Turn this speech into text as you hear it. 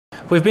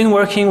we've been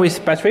working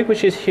with Patrick,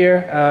 which is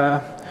here,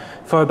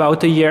 for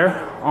about a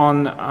year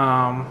on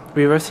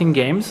reversing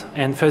games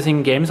and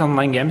fuzzing games,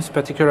 online games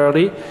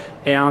particularly.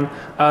 And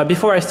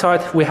before I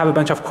start, we have a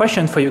bunch of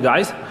questions for you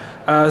guys.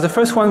 The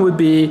first one would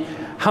be,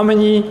 how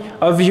many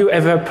of you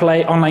ever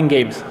play online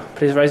games?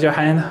 Please raise your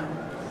hand.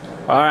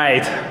 All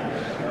right.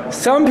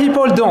 Some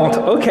people don't,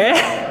 okay.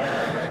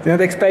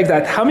 Didn't expect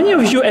that. How many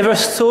of you ever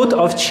thought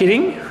of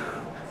cheating?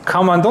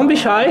 Come on, don't be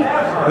shy.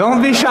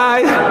 Don't be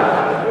shy.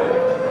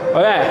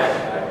 Okay.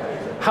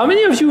 How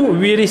many of you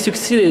really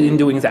succeeded in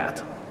doing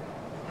that?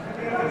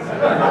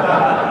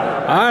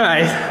 All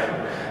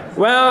right.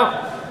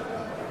 Well,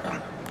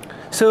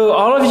 so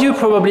all of you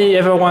probably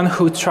everyone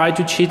who tried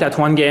to cheat at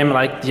one game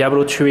like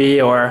Diablo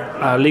 3 or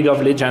League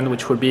of Legends,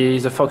 which will be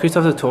the focus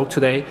of the talk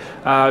today,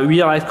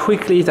 realized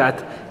quickly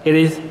that it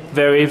is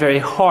very, very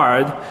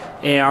hard.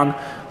 And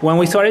when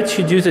we started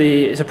to do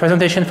the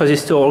presentation for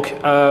this talk,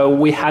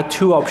 we had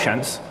two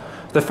options.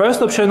 The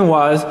first option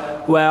was,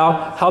 well,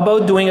 how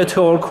about doing a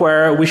talk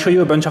where we show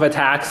you a bunch of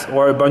attacks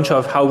or a bunch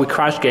of how we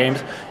crash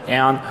games,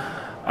 and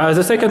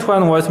the second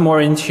one was more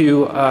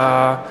into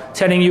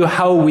telling you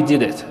how we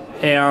did it.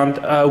 And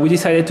we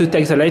decided to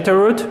take the later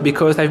route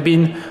because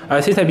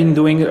since I've been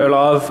doing a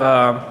lot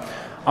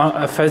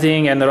of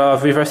fuzzing and a lot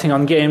of reversing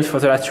on games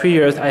for the last 3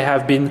 years, I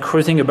have been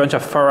cruising a bunch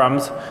of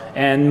forums,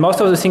 and most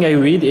of the thing I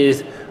read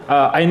is,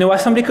 I know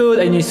assembly code,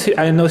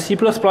 I know C++,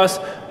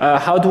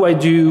 how do I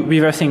do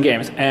reversing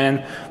games?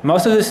 And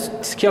most of the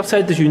skill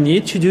sets that you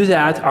need to do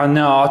that are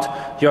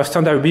not your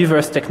standard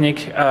reverse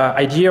technique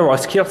idea or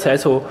skill set.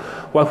 So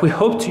what we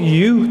hope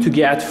you to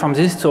get from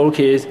this talk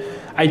is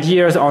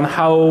ideas on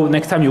how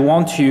next time you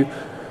want to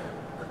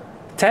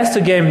test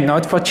a game,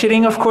 not for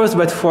cheating of course,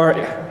 but for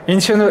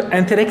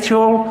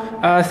intellectual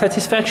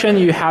satisfaction,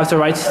 you have the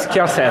right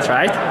skill set,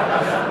 right?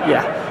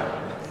 Yeah.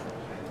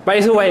 By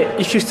the way,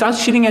 if you start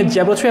cheating at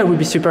Diablo 3, I will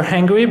be super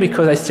angry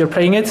because I'm still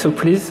playing it, so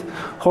please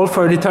hold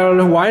for a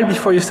little while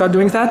before you start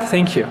doing that.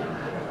 Thank you.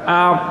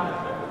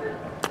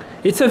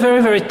 It's a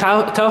very, very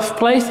tough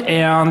place,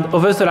 and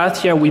over the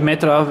last year we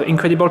met a lot of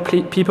incredible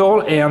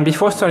people, and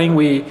before starting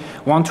we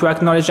want to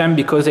acknowledge them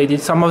because they did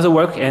some of the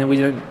work and we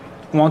don't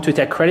want to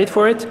take credit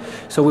for it.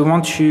 So we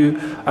want to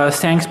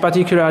thank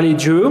particularly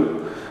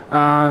Drew,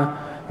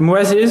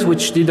 Muaziz,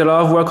 which did a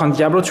lot of work on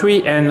Diablo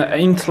 3, and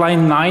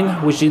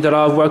Intline9, which did a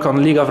lot of work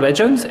on League of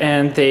Legends,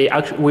 and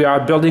we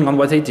are building on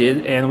what they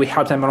did, and we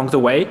helped them along the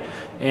way,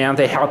 and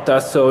they helped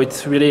us, so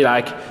it's really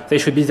like they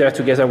should be there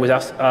together with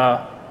us,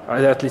 or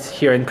at least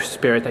here in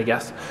spirit, I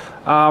guess.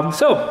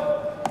 So,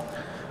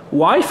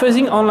 why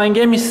fuzzing online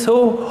game is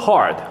so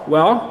hard?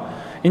 Well,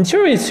 in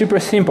theory it's super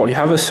simple. You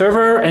have a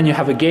server and you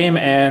have a game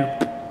and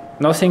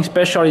nothing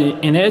special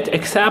in it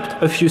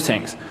except a few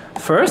things.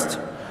 First,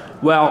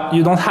 well,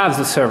 you don't have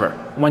the server.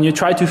 When you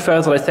try to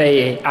fuzz, let's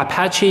say,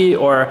 Apache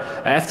or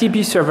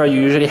FTP server,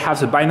 you usually have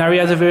the binary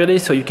at the very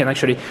least, so you can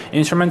actually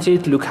instrument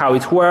it, look how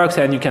it works,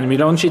 and you can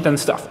relaunch it and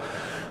stuff.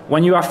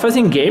 When you are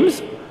fuzzing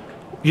games,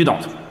 you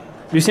don't.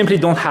 You simply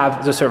don't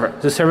have the server.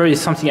 The server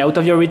is something out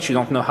of your reach. You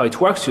don't know how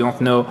it works. You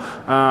don't know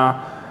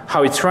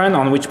how it's run,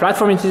 on which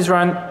platform it is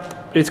run.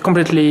 It's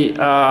completely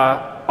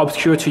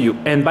obscure to you.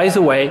 And by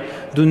the way,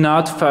 do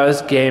not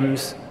fuzz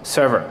games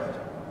server.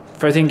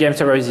 Fuzzing game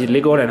server is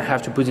illegal, and I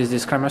have to put this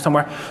disclaimer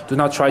somewhere. Do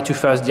not try to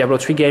fuzz Diablo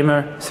 3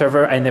 gamer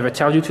server. I never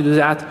tell you to do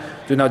that.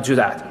 Do not do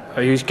that.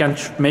 You can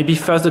maybe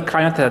fuzz the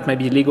client, that may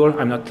be illegal.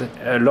 I'm not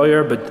a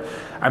lawyer, but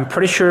I'm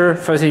pretty sure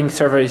fuzzing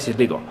server is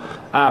illegal.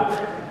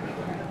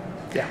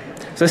 Yeah.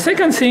 The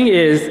second thing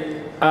is,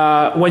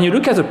 when you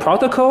look at the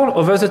protocol,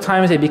 over the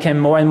time they became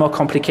more and more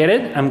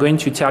complicated. I'm going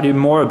to tell you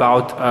more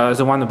about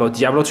the one about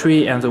Diablo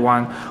 3 and the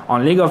one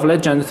on League of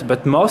Legends,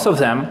 but most of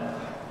them,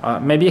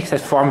 maybe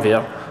except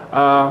Farmville,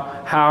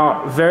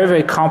 are very,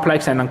 very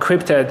complex and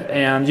encrypted,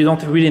 and you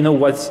don't really know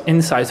what's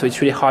inside, so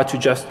it's really hard to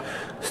just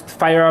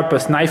fire up a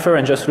sniper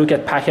and just look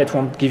at packet.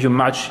 Won't give you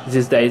much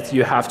these days.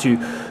 You have to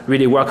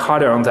really work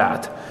harder on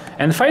that.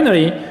 And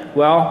finally,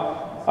 well,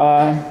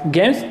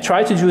 games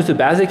try to do the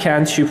best they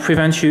can to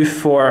prevent you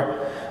for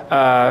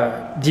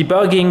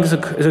debugging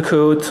the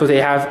code, so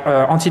they have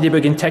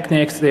anti-debugging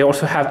techniques. They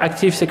also have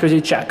active security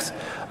checks.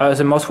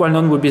 The most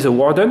well-known would be the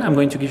Warden. I'm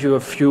going to give you a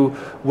few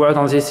words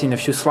on this in a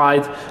few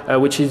slides,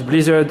 which is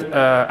Blizzard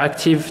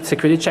active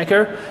security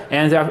checker,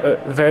 and they're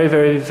a very,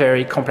 very,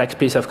 very complex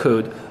piece of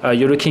code.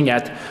 You're looking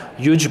at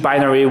huge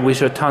binary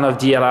with a ton of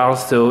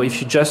DLLs, so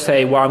if you just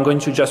say, well, I'm going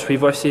to just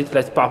reverse it,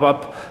 let's pop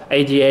up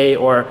ADA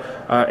or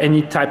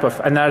any type of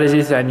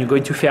analysis, then you're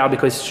going to fail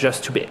because it's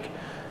just too big.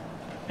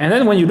 And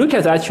then when you look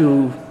at that,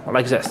 you are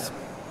like this.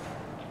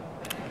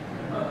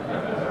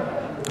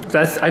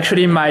 That's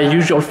actually my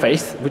usual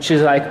face, which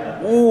is like,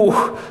 ooh,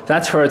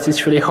 that hurts,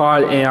 it's really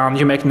hard, and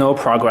you make no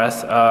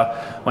progress.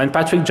 When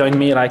Patrick joined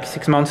me like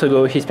 6 months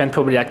ago, he spent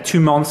probably like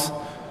 2 months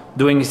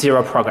doing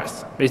zero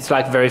progress. It's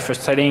like very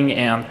frustrating,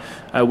 and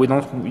we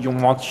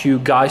don't want you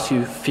guys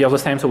to feel the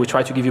same, so we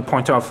try to give you a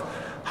pointer of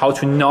how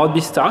to not be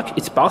stuck.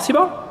 It's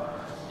possible,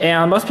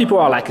 And most people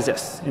are like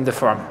this in the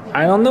forum.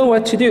 I don't know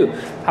what to do.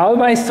 How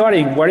am I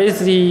starting? What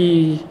is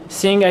the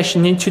thing I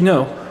should need to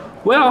know?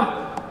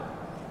 Well,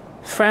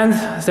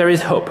 friends, there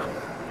is hope.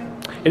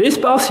 It is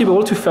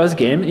possible to fuzz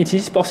game. It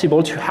is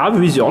possible to have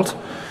results.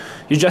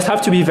 You just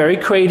have to be very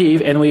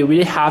creative, and we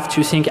really have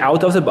to think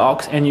out of the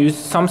box and use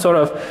some sort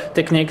of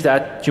technique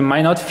that you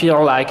might not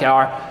feel like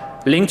are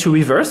linked to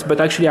reverse,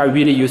 but actually are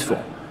really useful.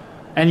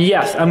 And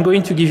yes, I'm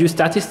going to give you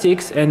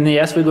statistics, and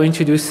yes, we're going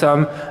to do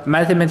some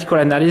mathematical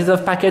analysis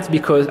of packets,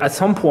 because at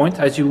some point,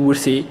 as you will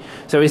see,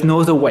 there is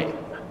no other way.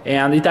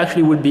 And it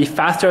actually would be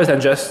faster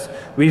than just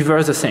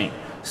reverse the thing.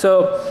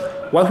 So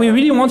what we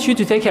really want you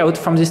to take out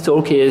from this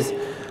talk is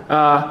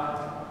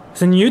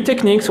the new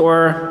techniques,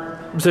 or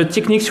the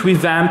techniques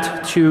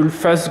revamped to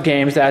fuzz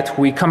games that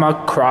we come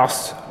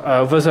across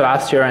over the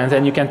last year, and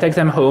then you can take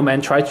them home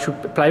and try to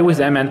play with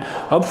them, and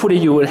hopefully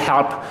you will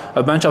help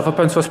a bunch of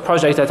open source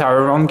projects that are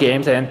around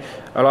games, and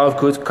a lot of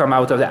good come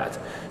out of that.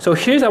 So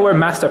here's our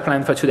master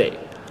plan for today.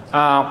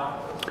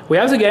 We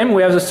have the game,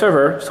 we have the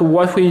server, so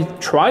what we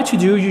try to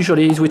do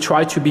usually is we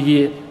try to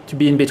be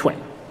in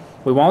between.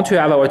 We want to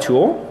have our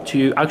tool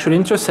to actually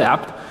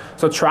intercept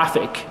the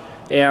traffic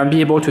and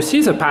be able to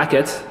see the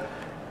packets.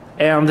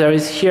 And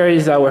here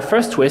is our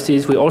first twist,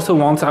 is we also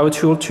want our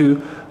tool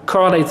to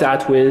correlate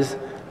that with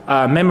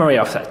memory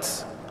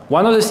offsets.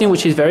 One of the things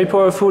which is very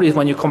powerful is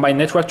when you combine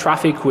network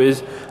traffic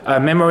with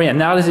memory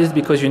analysis,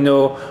 because you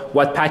know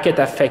what packet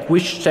affect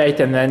which state,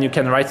 and then you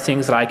can write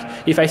things like,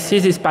 if I see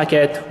this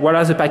packet, what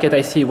are the packet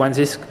I see when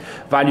this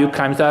value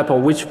climbs up,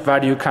 or which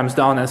value comes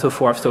down, and so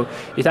forth. So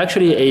it's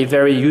actually a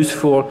very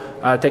useful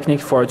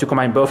technique to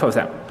combine both of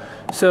them.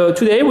 So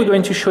today we're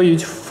going to show you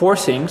 4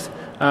 things.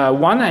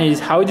 One is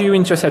how do you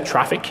intercept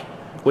traffic,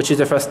 which is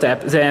the first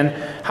step. Then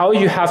how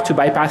you have to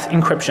bypass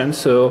encryption.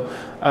 So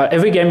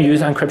every game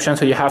uses encryption,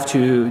 so you have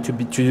to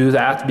do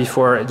that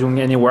before doing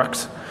any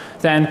works.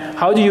 Then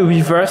how do you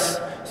reverse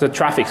the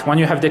traffic? When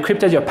you have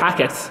decrypted your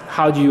packets,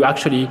 how do you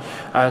actually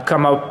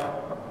come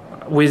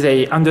up with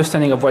a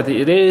understanding of what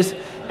it is?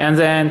 And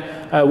then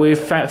we'll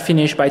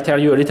finish by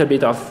telling you a little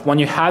bit of when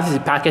you have the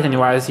packet and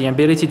you have the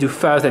ability to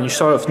fuzz and you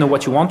sort of know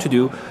what you want to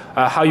do,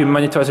 how you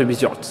monitor the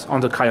results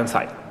on the client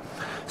side.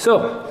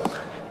 So,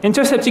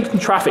 intercepting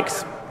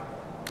traffics.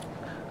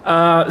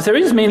 There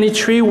is mainly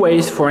 3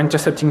 ways for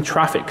intercepting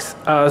traffics.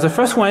 The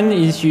first one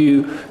is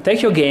you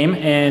take your game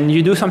and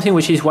you do something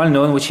which is well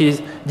known, which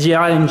is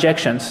DLL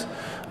injections.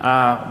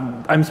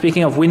 I'm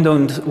speaking of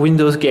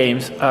Windows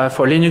games.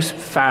 For Linux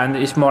fan,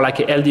 it's more like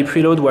a LD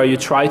preload, where you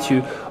try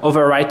to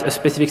overwrite a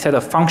specific set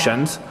of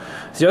functions.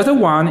 The other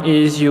one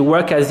is you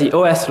work at the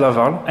OS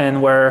level,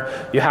 and where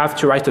you have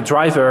to write a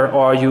driver,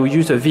 or you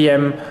use a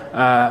VM,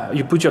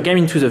 you put your game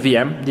into the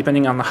VM,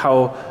 depending on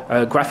how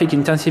graphic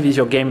intensive is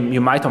your game, you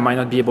might or might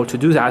not be able to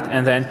do that,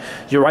 and then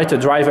you write a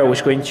driver which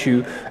is going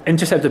to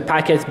intercept the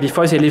packets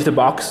before they leave the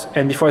box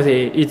and before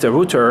they hit the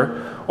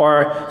router.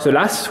 Or the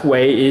last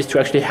way is to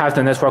actually have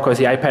the network or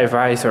the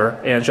hypervisor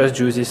and just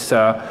do this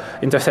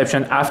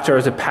interception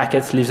after the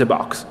packets leave the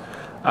box.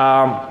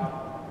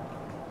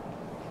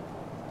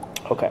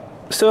 Okay.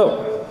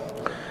 So,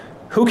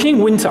 hooking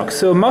WinSock.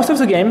 So most of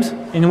the games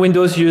in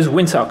Windows use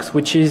WinSock,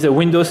 which is the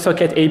Windows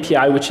Socket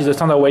API, which is a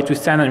standard way to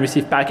send and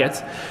receive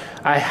packets.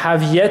 I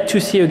have yet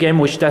to see a game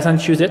which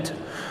doesn't use it.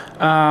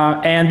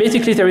 And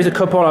basically there is a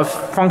couple of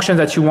functions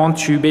that you want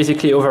to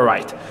basically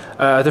overwrite.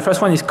 The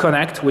first one is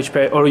connect, which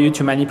allows you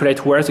to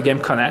manipulate where the game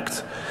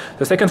connects.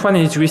 The second one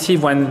is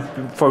receive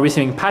for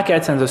receiving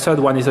packets, and the third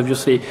one is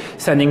obviously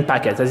sending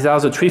packets. These are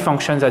the 3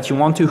 functions that you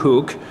want to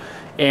hook.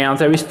 And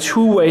there is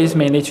 2 ways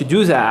mainly to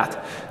do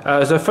that.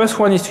 The first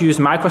one is to use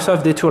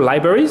Microsoft Detour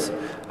libraries,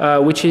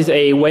 which is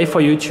a way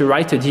for you to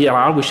write a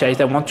DLL, which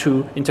says I want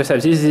to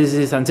intercept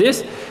this, and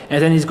this,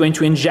 and then it's going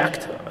to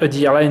inject a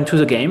DLL into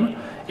the game,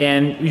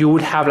 and you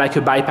would have like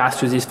a bypass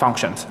to these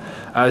functions.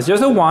 The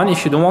other one,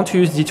 if you don't want to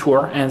use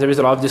Detour, and there is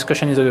a lot of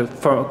discussion in the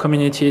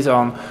communities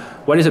on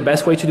what is the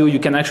best way to do, you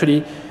can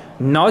actually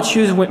not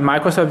use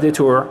Microsoft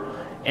Detour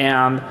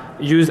and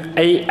use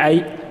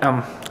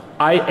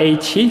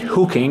IAT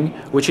hooking,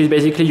 which is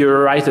basically you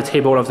write the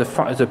table of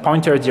the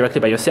pointer directly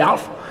by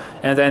yourself,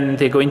 and then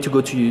they're going to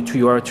go to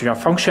your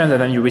function,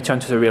 and then you return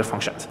to the real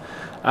functions.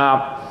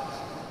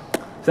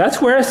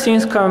 That's where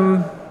things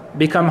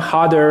become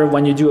harder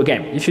when you do a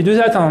game. If you do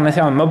that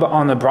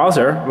on a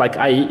browser like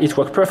IE, it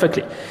works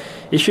perfectly.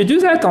 If you do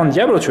that on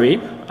Diablo 3,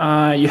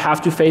 you have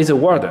to face a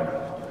warden.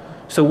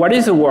 So what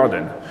is a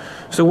warden?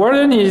 So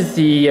warden is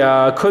the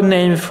code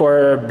name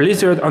for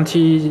Blizzard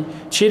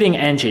anti-cheating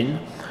engine.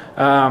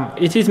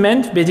 It is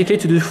meant basically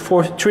to do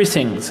 3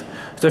 things.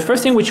 The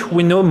first thing which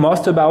we know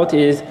most about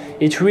is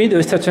it reads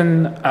a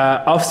certain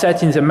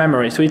offset in the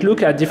memory. So it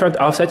looks at different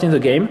offsets in the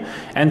game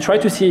and try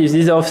to see if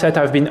these offsets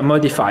have been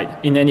modified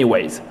in any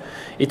ways.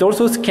 It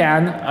also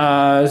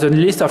scans the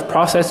list of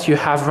processes you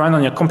have run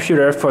on your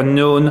computer for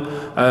known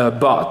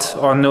bots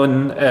or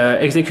known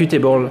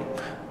executable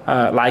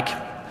like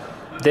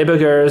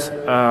debuggers,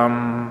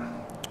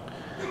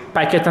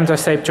 packet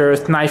interceptor,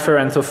 sniffer,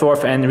 and so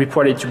forth, and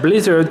report it to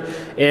Blizzard.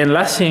 And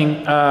last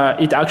thing,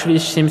 it actually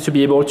seems to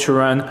be able to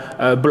run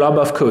a blob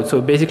of code.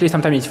 So basically,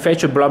 sometimes it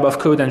fetches a blob of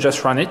code and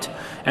just run it,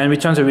 and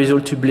return the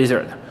result to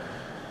Blizzard.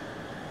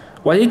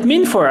 What it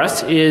means for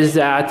us is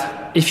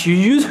that if you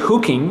use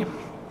hooking,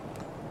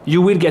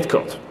 you will get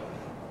caught.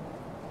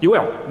 You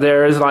will.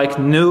 There's like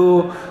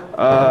no,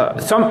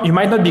 you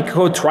might not be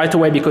caught right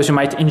away because you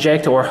might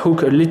inject or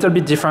hook a little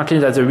bit differently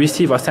than the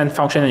receive or send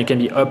function, and you can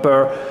be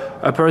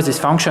upper this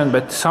function,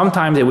 but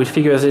sometimes they will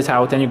figure this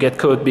out and you get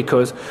caught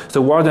because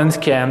the wardens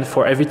can,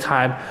 for every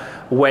time,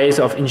 ways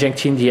of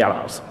injecting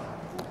DLLs.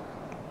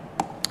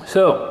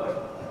 So,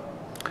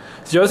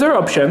 the other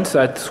options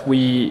that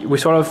we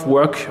sort of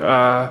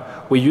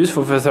we use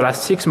for the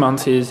last 6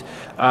 months is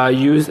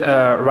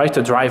write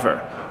a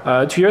driver.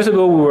 2 years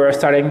ago, we were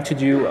starting to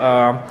do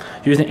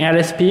using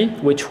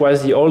LSP, which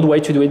was the old way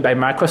to do it by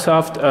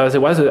Microsoft.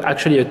 There was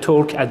actually a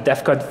talk at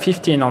DEFCON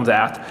 15 on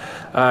that.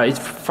 It's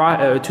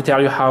to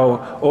tell you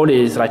how old it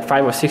is, like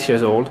 5 or 6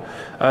 years old.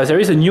 There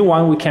is a new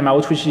one we came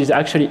out, which is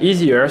actually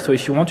easier. So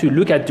if you want to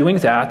look at doing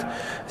that,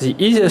 the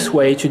easiest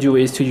way to do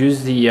is to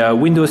use the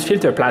Windows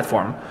filter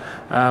platform,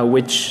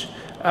 which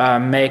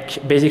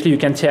basically you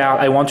can tell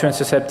I want to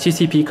intercept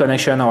TCP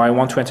connection or I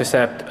want to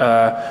intercept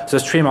the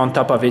stream on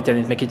top of it, and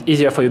it makes it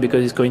easier for you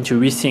because it's going to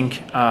resync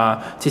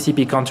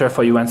TCP counter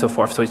for you and so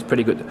forth. So it's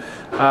pretty good.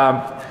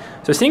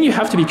 The thing you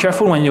have to be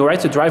careful when you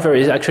write a driver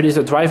is actually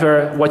the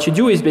driver, what you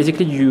do is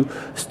basically you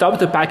stop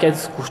the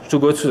packets to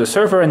go to the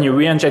server and you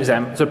re-inject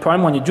them. The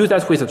problem when you do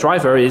that with a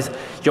driver is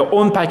your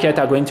own packets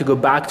are going to go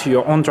back to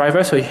your own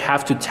driver, so you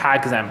have to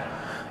tag them.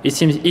 It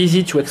seems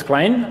easy to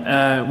explain.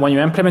 When you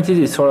implement it,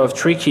 it's sort of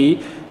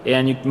tricky,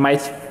 and you might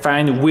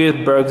find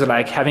weird bugs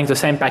like having the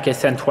same packet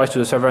sent twice to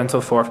the server and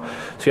so forth.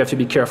 So you have to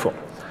be careful.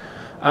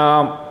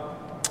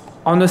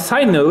 On a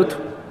side note,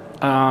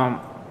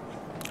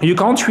 you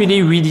can't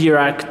really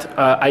redirect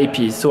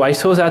IPs. So I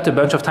saw that a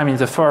bunch of times in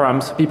the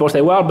forums. People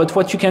say, well, but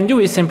what you can do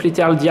is simply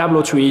tell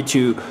Diablo 3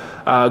 to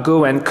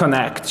go and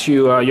connect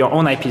to your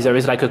own IP. There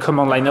is like a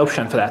command line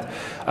option for that.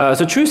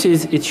 The truth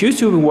is, it used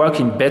to work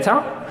in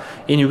beta.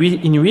 In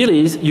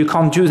release, you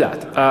can't do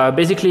that.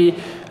 Basically,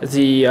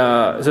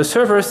 the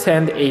server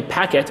send a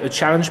packet, a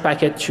challenge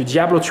packet to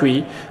Diablo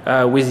 3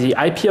 with the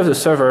IP of the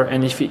server,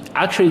 and if it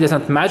actually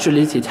doesn't match the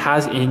list it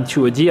has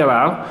into a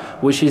DLL,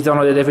 which is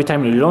downloaded every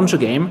time you launch a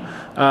game,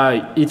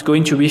 it's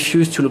going to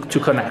refuse to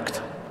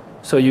connect.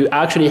 So you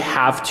actually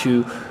have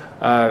to,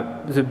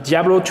 the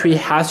Diablo 3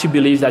 has to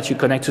believe that you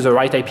connect to the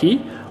right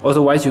IP,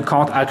 otherwise you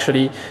can't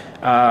actually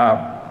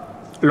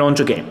launch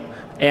a game.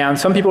 And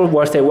some people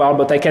will say, well,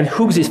 but I can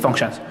hook these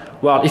functions.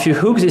 Well, if you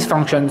hook these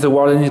functions, the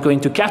warden is going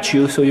to catch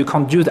you, so you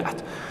can't do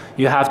that.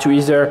 You have to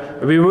either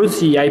reroute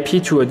the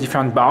IP to a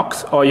different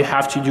box, or you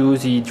have to do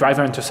the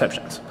driver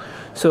interceptions.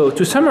 So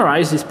to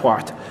summarize this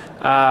part,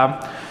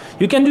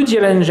 you can do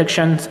DLL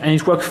injections, and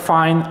it works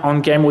fine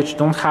on games which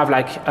don't have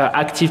like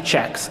active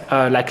checks,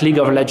 like League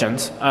of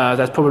Legends.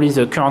 That's probably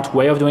the current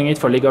way of doing it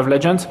for League of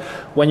Legends.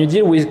 When you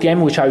deal with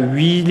games which are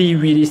really,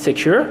 really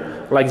secure,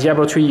 like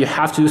Diablo 3, you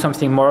have to do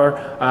something more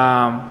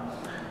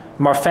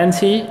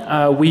fancy.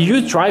 We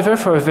use driver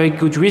for a very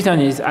good reason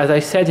is, as I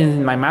said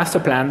in my master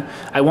plan,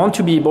 I want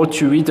to be able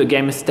to read the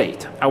game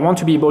state. I want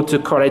to be able to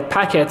correlate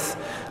packets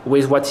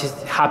with what is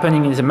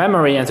happening in the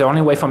memory, and the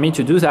only way for me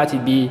to do that is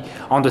be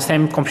on the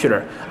same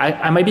computer.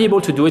 I might be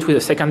able to do it with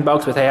a second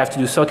box, but I have to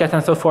do socket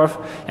and so forth,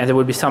 and there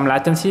will be some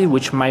latency,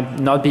 which might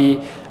not be,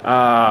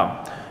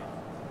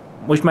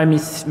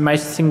 might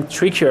seem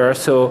trickier.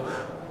 So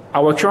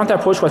our current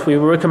approach, what we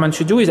recommend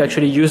to do is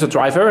actually use a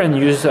driver and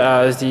use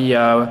the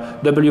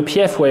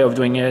WPF way of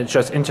doing it,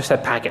 just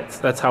intercept packets.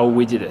 That's how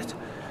we did it.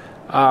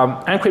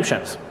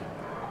 Encryptions.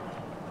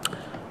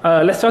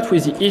 Let's start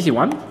with the easy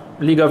one,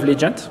 League of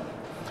Legends.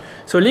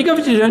 So League of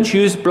Legends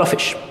use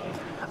Blowfish.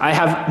 I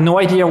have no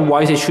idea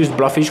why they choose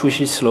Blowfish,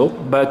 which is slow,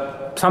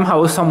 but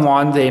somehow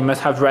they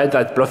must have read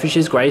that Blowfish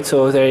is great,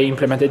 so they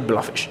implemented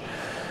Blowfish.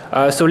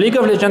 So League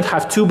of Legends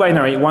have two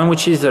binary, one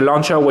which is the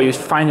launcher where you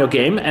find your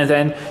game, and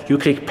then you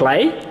click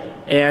play,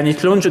 and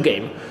it launches a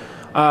game.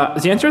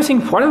 The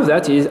interesting part of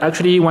that is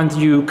actually when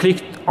you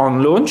click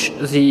on launch,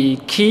 the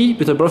key,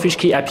 the Blowfish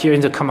key appears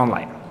in the command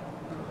line.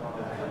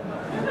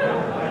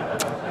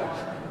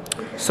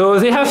 So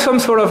they have some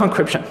sort of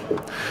encryption.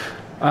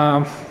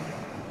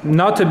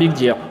 Not a big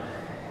deal.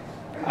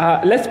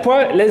 Let's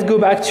go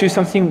back to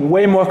something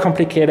way more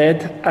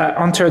complicated,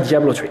 enter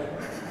Diablo 3.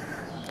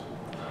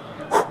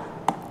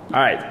 All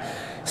right,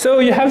 so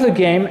you have the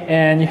game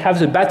and you have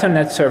the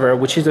Battle.net server,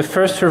 which is the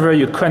first server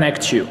you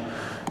connect to.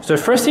 So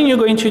the first thing you're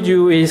going to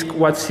do is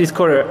what is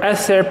called a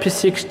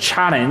SRP6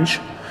 challenge,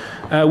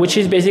 which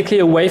is basically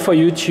a way for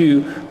you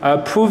to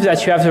prove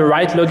that you have the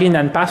right login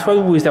and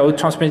password without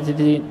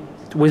transmitting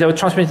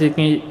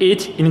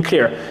it in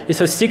clear.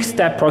 It's a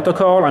 6-step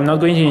protocol. I'm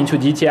not going into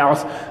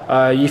details.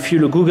 If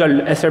you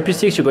Google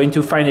SRP6, you're going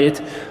to find it.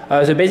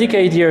 The basic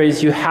idea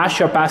is you hash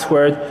your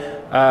password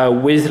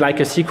with like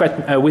a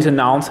secret with a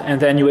nonce, and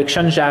then you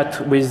exchange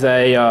that with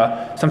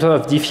some sort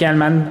of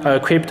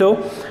Diffie-Hellman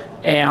crypto,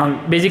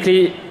 And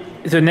basically,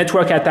 the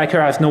network attacker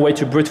has no way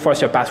to brute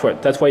force your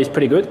password. That's why it's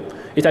pretty good.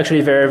 It's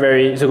actually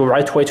the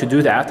right way to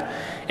do that.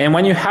 And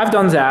when you have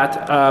done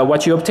that,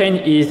 what you obtain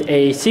is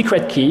a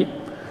secret key,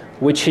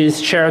 which is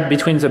shared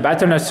between the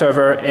Battle.net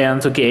server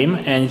and the game,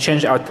 and you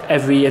change out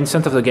every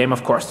instant of the game,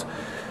 of course.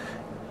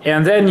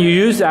 And then you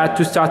use that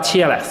to start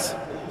TLS.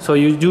 So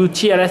you do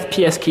TLS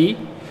PS key,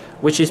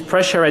 which is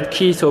press-shared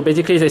key. So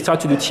basically, they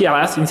start to do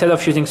TLS. Instead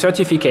of using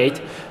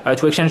certificate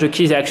to exchange the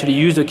keys, they actually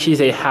use the keys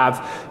they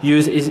have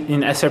used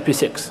in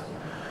SRP6.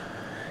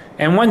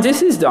 And when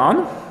this is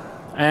done,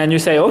 and you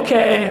say,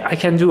 OK, I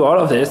can do all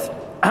of this,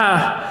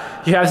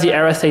 you have the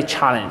RSA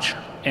challenge.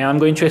 And I'm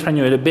going to explain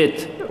you a little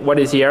bit what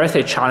is the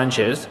RSA challenge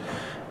is.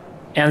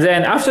 And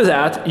then after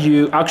that,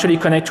 you actually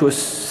connect to a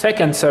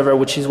second server,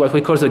 which is what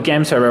we call the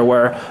game server,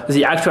 where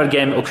the actual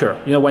game occurs.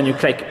 You know, when you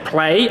click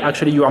play,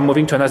 actually you are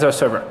moving to another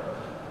server.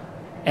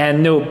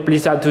 And no,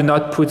 Blizzard do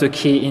not put the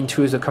key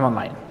into the command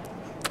line.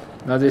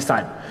 Not this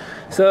time.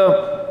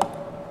 So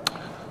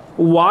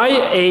why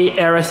a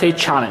RSA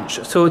challenge?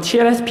 So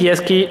TLS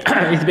PS key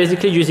is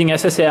basically using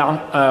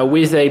SSL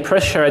with a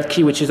press-shared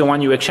key, which is the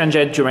one you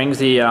exchanged during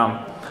the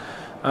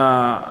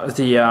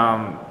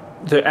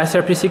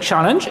SRP6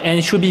 challenge, and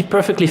it should be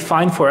perfectly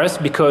fine for us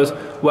because,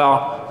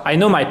 well, I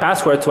know my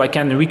password, so I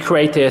can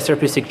recreate the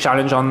SRP6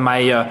 challenge on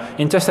my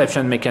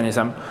interception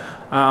mechanism.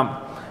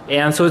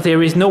 And so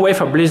there is no way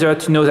for Blizzard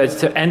to know that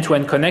it's an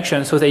end-to-end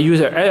connection, so they use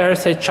a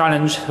RSA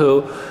challenge,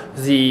 so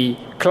the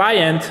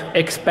client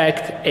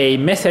expects a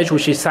message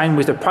which is signed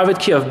with the private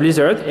key of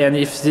Blizzard, and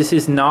if this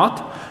is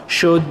not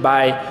showed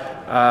by,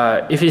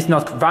 if it's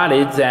not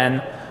valid,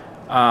 then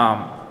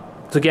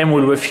the game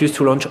will refuse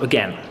to launch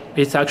again.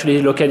 It's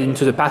actually located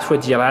into the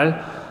password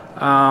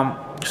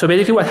DLL. So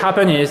basically what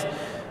happened is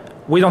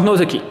we don't know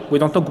the key. We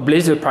don't know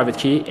Blizzard's private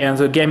key, and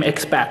the game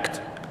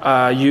expects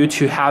you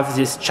to have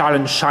this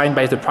challenge signed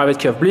by the private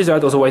key of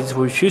Blizzard, otherwise it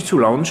will refuse to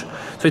launch.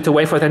 So it's a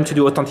way for them to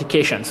do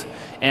authentications.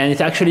 And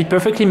it's actually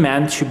perfectly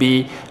meant to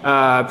be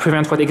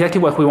prevent exactly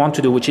what we want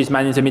to do, which is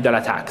man-in-the-middle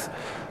attacks.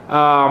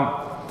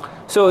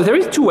 So there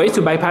is two ways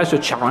to bypass the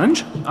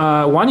challenge.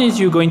 One is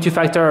you're going to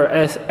factor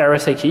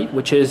RSA key,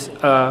 which is,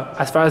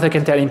 as far as I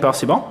can tell,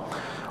 impossible.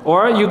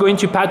 Or you're going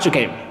to patch the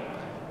game.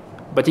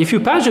 But if you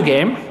patch the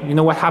game, you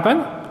know what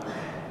happened?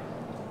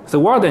 The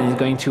warden is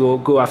going to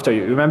go after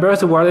you. Remember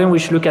the warden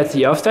which look at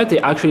the offset? They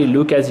actually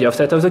look at the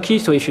offset of the key.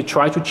 So if you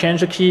try to change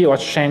the key or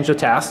change the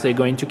task, they're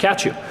going to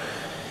catch you.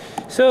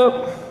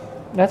 So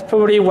that's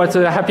probably what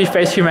a happy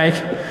face you make.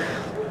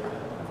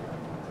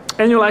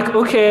 And you're like,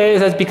 OK,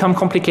 that's become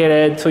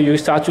complicated. So you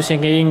start to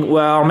thinking,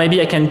 well, maybe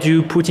I can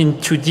put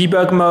into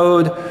debug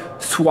mode,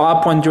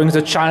 swap when during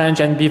the challenge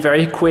and be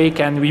very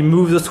quick and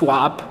remove the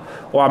swap.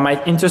 Or I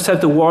might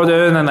intercept the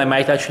warden and I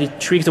might actually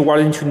trick the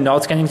warden into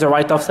not scanning the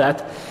right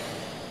offset.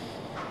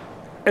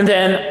 And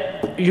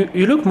then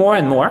you look more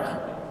and more,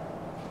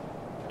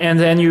 and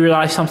then you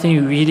realize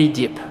something really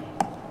deep.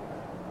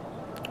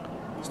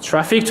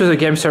 Traffic to the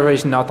game server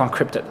is not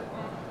encrypted.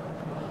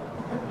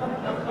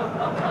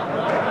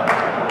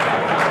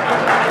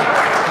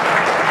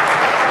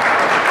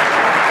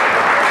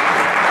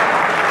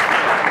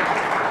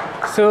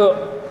 So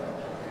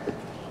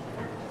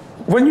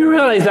when you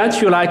realize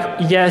that, you're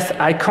like, yes,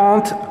 I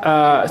can't.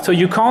 So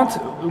you can't.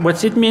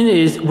 What it means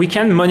is we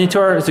can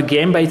monitor the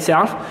game by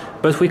itself,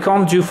 but we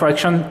can't do for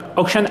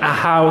auction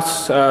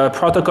house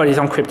protocol is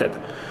encrypted.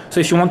 So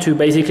if you want to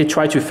basically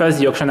try to fuzz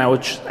the auction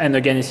house, and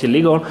again it's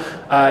illegal,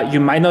 you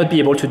might not be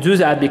able to do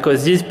that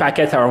because these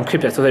packets are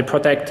encrypted. So they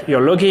protect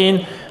your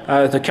login,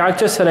 the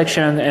character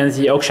selection, and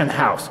the auction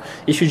house.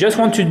 If you just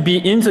want to be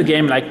in the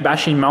game like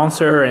bashing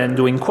monster and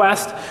doing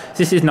quest,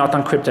 this is not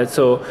encrypted.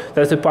 So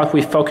that's the part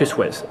we focus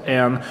with.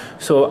 And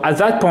so at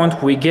that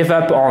point, we give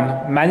up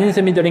on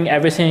man-in-the-middling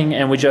everything,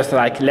 and we just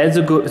like let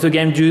the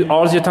game do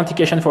all the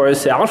authentication for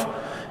itself.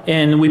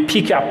 And we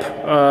pick up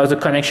the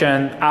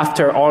connection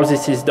after all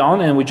this is done,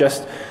 and we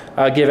just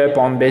give up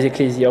on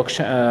basically the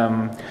auction,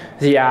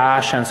 the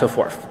hash, and so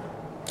forth.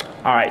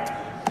 All right,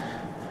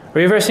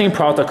 reversing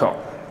protocol.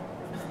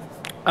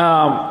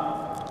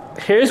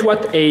 Here's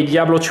what a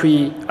Diablo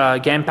 3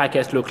 game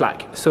packet look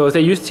like. So they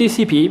use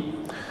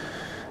TCP,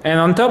 and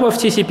on top of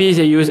TCP,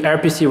 they use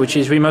RPC, which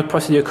is remote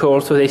procedure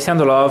call. So they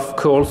send a lot of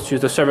calls to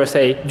the server,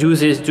 say, do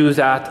this, do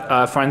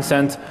that. For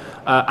instance,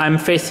 I'm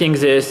facing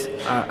this,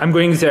 I'm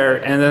going there,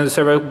 and then the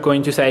server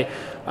going to say,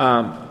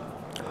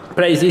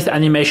 play this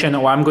animation,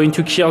 or I'm going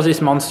to kill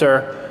this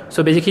monster.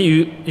 So basically,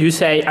 you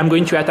say, I'm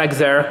going to attack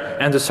there,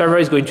 and the server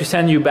is going to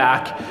send you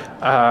back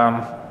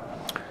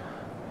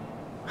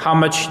how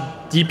much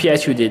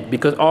DPS you did,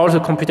 because all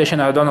the computation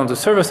are done on the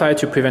server side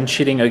to prevent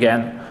cheating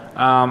again.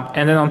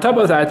 And then on top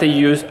of that, they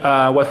use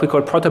what we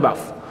call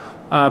protobuf.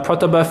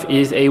 Protobuf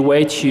is a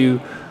way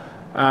to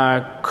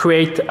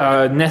create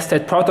a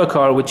nested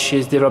protocol, which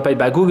is developed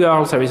by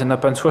Google. There is an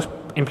open source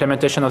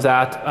implementation of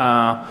that.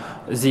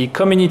 The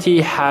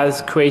community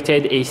has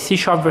created a C#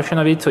 version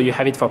of it, so you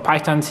have it for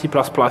Python, C++,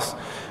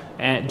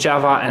 and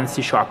Java, and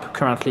C#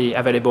 currently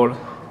available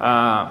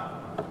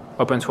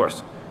open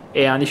source.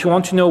 And if you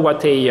want to know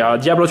what a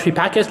Diablo 3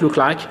 packet looks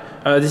like,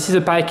 this is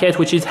a packet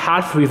which is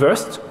half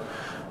reversed.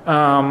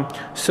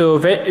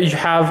 So you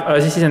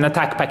have, this is an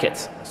attack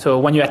packet. So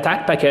when you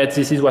attack packets,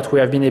 this is what we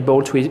have been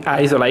able to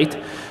isolate.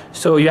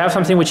 So you have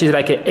something which is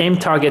like an aim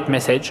target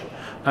message,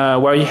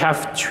 where you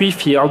have 3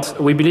 fields.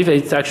 We believe that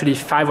it's actually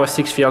 5 or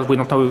 6 fields. We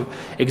don't know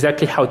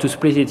exactly how to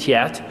split it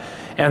yet.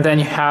 And then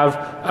you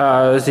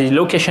have the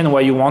location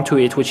where you want to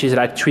hit, which is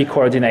like 3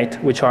 coordinates,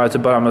 which are at the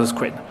bottom of the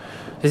screen.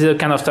 This is the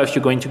kind of stuff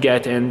you're going to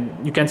get,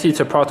 and you can see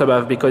it's a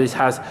protobuf because it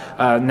has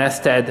a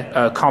nested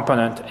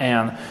component,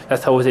 and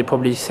that's how they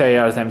probably say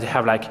them. They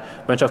have like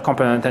a bunch of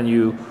components, and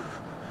you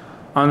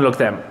unlock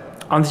them.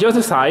 On the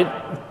other side,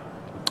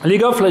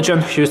 League of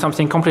Legends use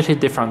something completely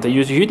different. They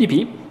use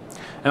UDP,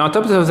 and on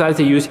top of that,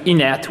 they use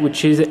Inet,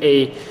 which is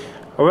a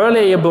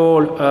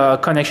reliable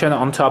connection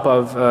on top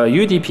of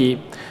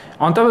UDP.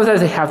 On top of that,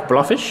 they have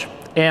Blowfish.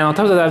 And on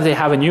top of that, they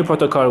have a new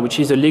protocol, which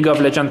is a League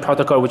of Legends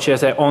protocol, which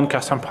has their own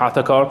custom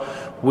protocol,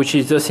 which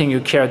is the thing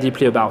you care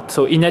deeply about.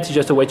 So Inet is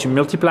just a way to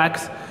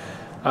multiplex.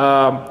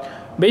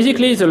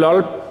 Basically, the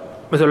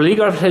League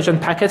of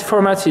Legends packet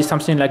format is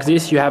something like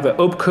this. You have an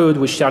opcode,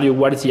 which tells you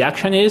what the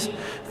action is,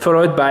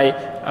 followed by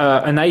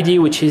an ID,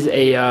 which is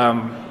a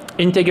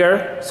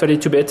integer,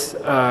 32 bits,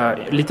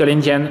 little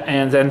endian,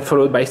 and then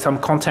followed by some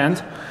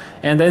content.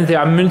 And then they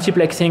are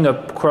multiplexing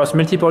across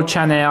multiple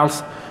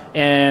channels,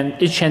 and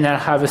each channel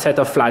have a set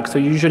of flags. So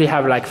you usually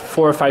have like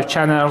 4 or 5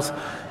 channels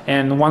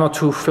and 1 or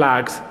 2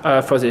 flags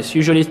for this.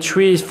 Usually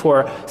 3 is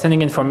for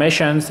sending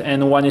informations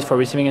and 1 is for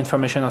receiving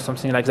information or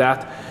something like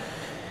that.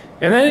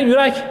 And then you're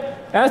like,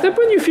 at that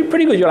point you feel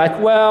pretty good. You're like,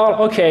 well,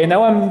 okay,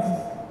 now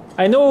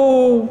I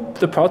know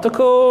the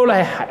protocol,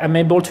 I'm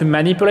able to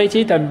manipulate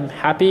it, I'm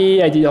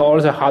happy, I did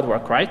all the hard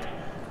work, right?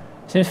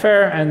 Seems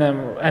fair,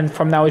 and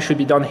from now it should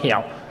be done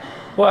here.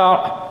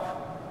 Well,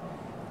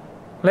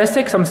 let's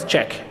take some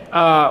check.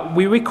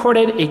 We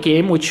recorded a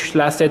game which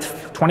lasted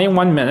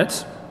 21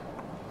 minutes.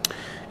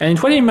 And in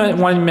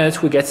 21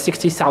 minutes, we get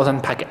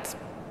 60,000 packets.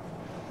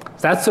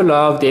 That's a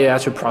lot of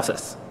data to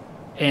process.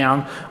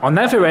 And on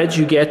average,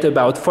 you get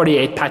about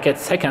 48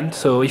 packets a second.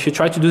 So if you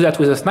try to do that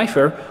with a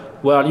sniper,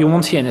 well, you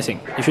won't see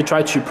anything. If you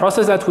try to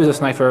process that with a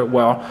sniper,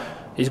 well,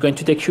 it's going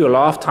to take you a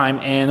lot of time.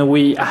 And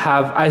we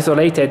have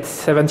isolated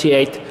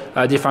 78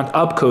 different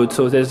opcodes.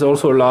 So there's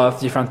also a lot of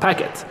different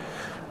packets.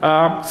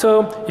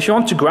 So if you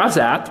want to graph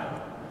that,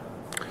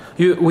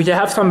 we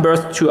have some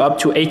bursts to up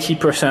to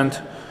 80%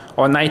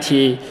 or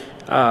 90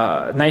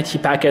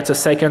 packets a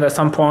second at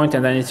some point,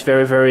 and then it's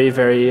very, very,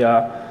 very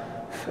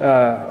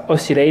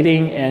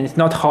oscillating, and it's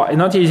not hard,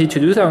 not easy to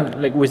do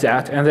that like with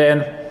that. And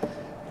then,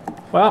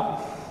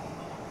 well,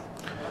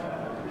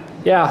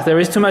 yeah, there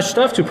is too much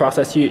stuff to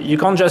process. You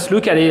can't just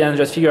look at it and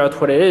just figure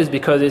out what it is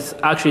because it's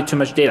actually too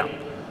much data.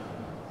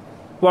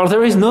 Well,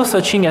 there is no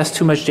such thing as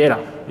too much data.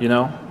 You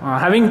know,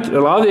 having a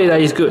lot of data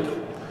is good.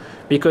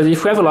 Because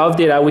if we have a lot of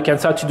data, we can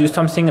start to do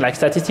something like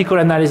statistical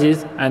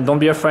analysis, and don't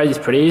be afraid, it's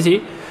pretty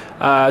easy,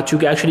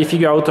 to actually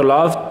figure out a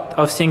lot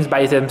of things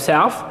by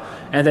themselves,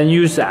 and then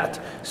use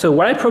that. So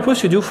what I propose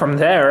to do from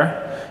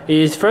there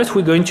is first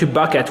we're going to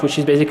bucket, which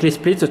is basically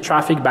split the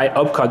traffic by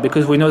opcode,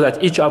 because we know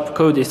that each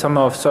opcode is sort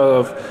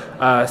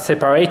of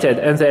separated,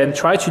 and then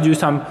try to do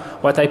some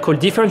what I call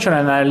differential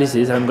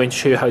analysis. I'm going to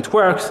show you how it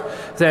works.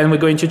 Then we're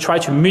going to try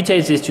to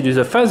mutate this to do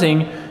the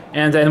fuzzing,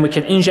 and then we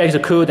can inject the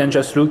code and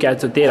just look at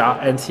the data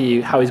and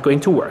see how it's going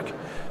to work.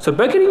 So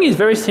bucketing is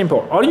very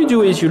simple. All you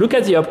do is you look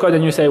at the opcode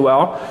and you say,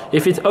 well,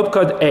 if it's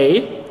opcode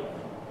A,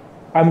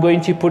 I'm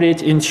going to put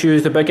it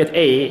into the bucket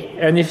A,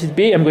 and if it's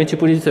B, I'm going to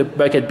put it into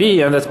bucket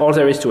B, and that's all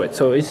there is to it.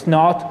 So it's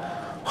not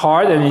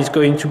hard, and it's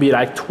going to be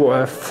like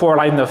 4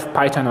 lines of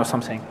Python or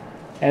something.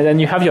 And then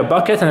you have your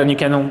bucket, and then you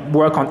can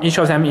work on each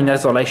of them in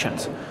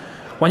isolations.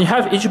 When you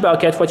have each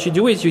bucket, what you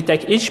do is you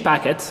take each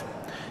packet,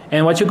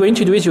 and what you're going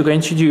to do is you're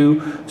going to do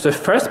the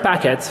first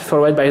packet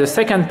followed by the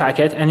second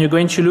packet, and you're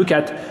going to look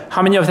at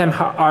how many of them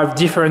are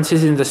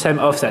differences in the same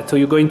offset. So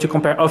you're going to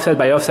compare offset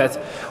by offset,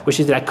 which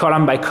is like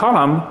column by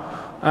column,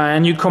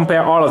 and you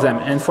compare all of them.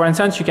 And for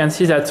instance, you can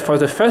see that for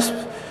the first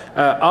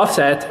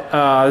offset,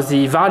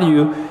 the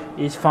value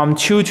is from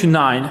 2 to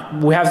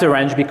 9. We have the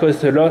range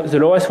because the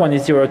lowest one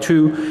is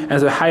 0.2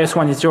 and the highest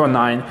one is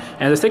 0.9.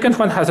 And the second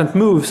one hasn't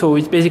moved, so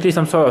it's basically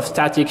some sort of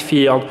static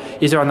field,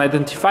 either an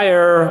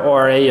identifier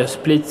or a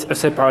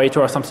separator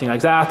or something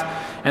like that.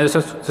 And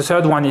the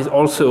third one is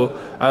also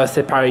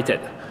separated.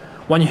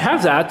 When you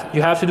have that,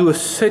 you have to do a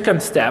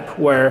second step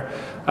where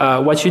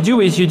what you do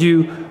is you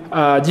do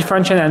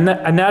differential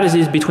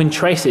analysis between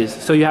traces.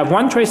 So you have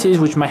one traces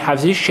which might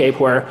have this shape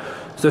where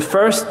the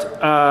first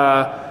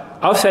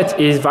offset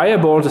is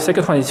variable, the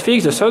second one is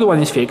fixed, the third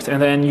one is fixed, and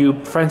then you,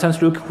 for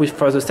instance, look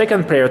for the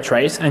second player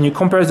trace and you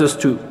compare those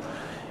two.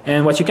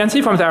 And what you can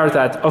see from there is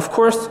that, of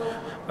course,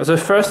 the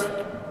first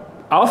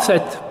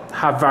offset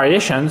have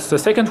variations, the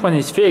second one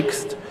is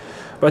fixed,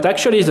 but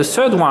actually the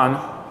third one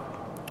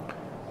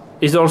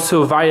is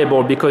also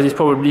variable because it's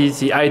probably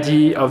the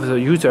ID of the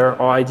user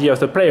or ID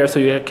of the player, so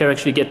you can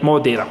actually get more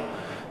data.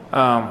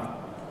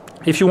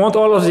 If you want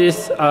all of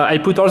this, I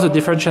put all the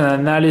differential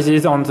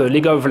analysis on the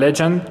League of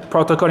Legends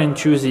protocol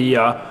into the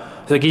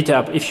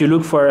GitHub. If you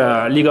look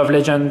for League of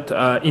Legends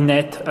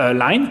init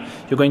line,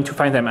 you're going to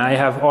find them. I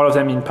have all of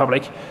them in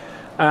public.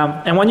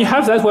 And when you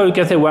have that, well, you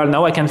can say, well,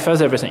 now I can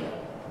fuzz everything.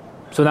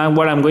 So now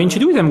what I'm going to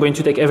do is I'm going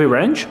to take every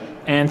range,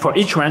 and for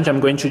each range,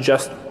 I'm going to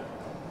just,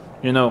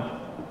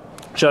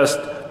 just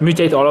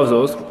mutate all of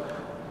those.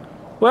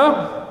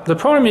 Well, the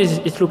problem is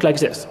it looks like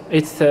this.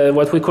 It's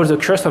what we call the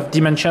curse of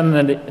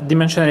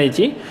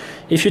dimensionality.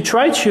 If you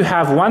try to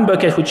have one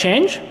bucket which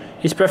change,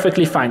 it's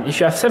perfectly fine. If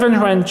you have 7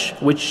 range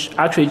which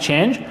actually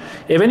change,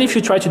 even if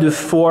you try to do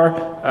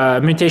 4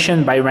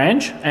 mutation by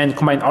range and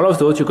combine all of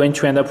those, you're going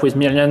to end up with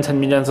millions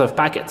and millions of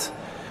packets.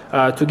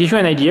 To give you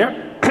an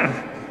idea,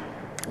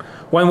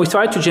 when we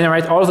started to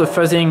generate all the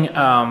fuzzing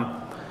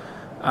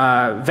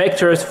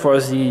vectors for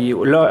the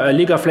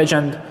League of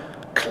Legends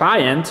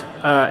client,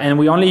 and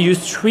we only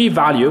used 3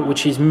 values,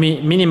 which is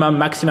minimum,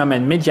 maximum,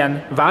 and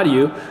median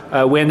value,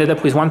 we ended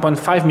up with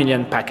 1.5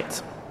 million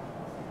packets.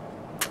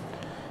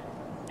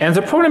 And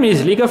the problem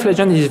is League of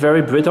Legends is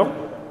very brittle,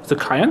 the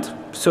client.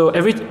 So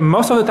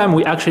most of the time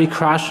we actually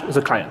crash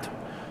the client.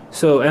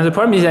 And the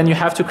problem is then you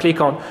have to click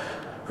on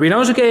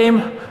relaunch the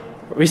game,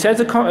 reset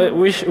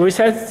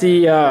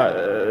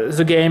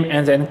the game,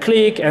 and then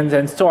click and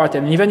then start.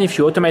 And even if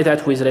you automate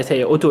that with, let's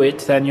say, auto it,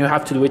 then you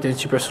have to do it in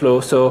super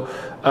slow. So,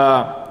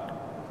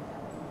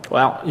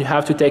 well, you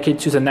have to take it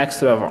to the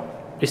next level.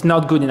 It's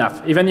not good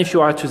enough. Even if you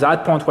are to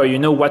that point where you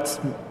know what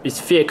is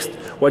fixed,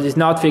 what is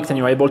not fixed, and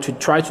you're able to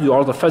try to do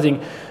all the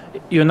fuzzing,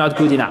 you're not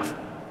good enough.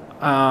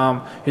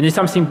 You need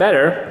something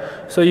better.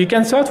 So you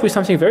can start with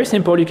something very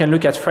simple. You can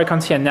look at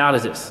frequency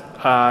analysis.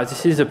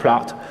 This is the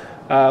plot.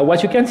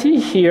 What you can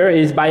see here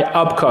is by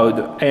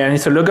opcode, and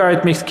it's a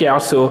logarithmic scale,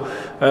 so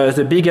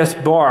the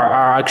biggest bar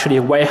are actually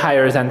way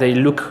higher than they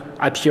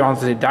appear on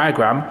the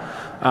diagram.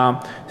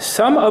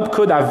 Some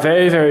opcode are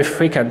very, very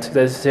frequent.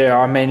 There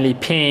are mainly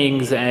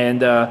pings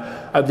and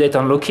update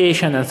on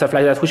location and stuff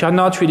like that, which are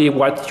not really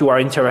what you are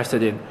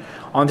interested in.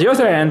 On the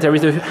other hand, there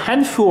is a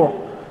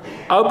handful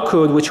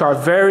opcode which are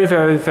very,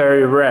 very,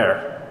 very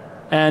rare.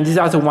 And these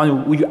are the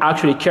ones you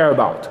actually care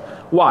about.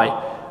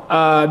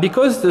 Why?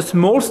 Because the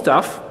small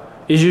stuff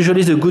is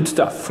usually the good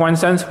stuff. For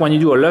instance, when you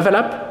do a level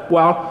up,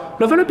 well,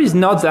 level up is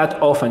not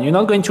that often. You're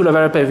not going to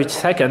level up every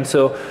second,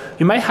 so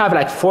you might have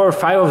like 4 or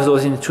 5 of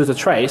those into the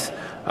trace.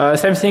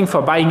 Same thing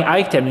for buying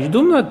items. You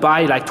do not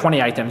buy like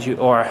 20 items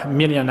or a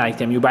million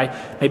items. You buy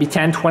maybe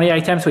 10, 20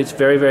 items, so it's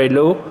very, very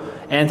low.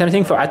 And same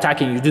thing for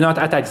attacking. You do not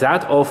attack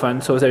that often,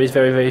 so there is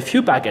very, very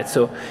few packets.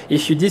 So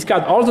if you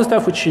discard all the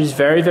stuff which is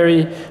very,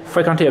 very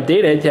frequently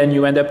updated, then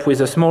you end up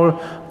with a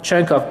small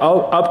chunk of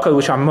opcode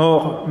which are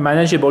more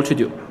manageable to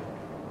do.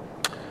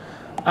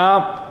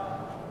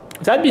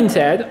 That being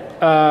said,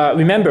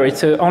 remember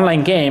it's an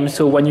online game,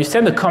 so when you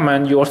send a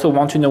command, you also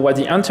want to know what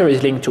the answer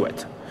is linked to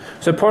it.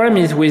 The problem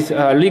is with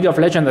League of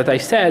Legends that I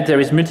said, there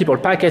is multiple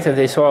packets and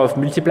they sort of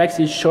multiplex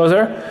each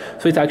other,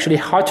 so it's actually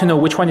hard to know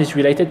which one is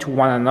related to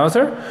one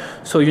another.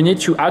 So you need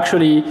to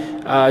actually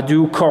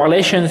do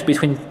correlations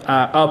between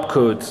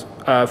opcodes.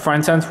 For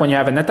instance, when you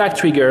have an attack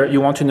trigger,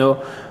 you want to know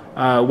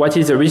what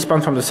is the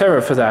response from the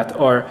server for that.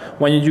 Or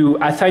when you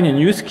do assign a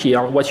new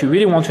skill, what you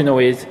really want to know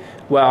is,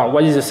 well,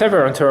 what is the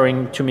server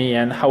entering to me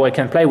and how I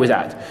can play with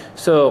that.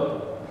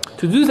 So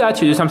to do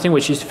that, you do something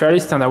which is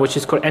fairly standard, which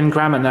is called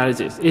n-gram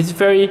analysis. It's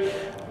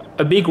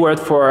a big word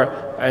for,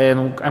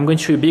 and I'm going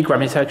to show you big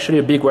gram, it's actually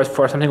a big word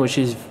for something which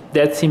is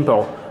that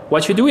simple.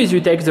 What you do is you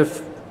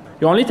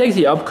only take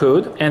the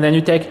opcode, and then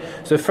you take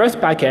the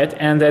first packet,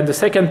 and then the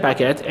second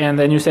packet, and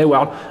then you say,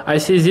 well, I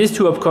see these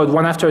 2 opcodes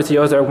one after the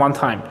other one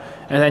time.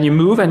 And then you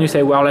move and you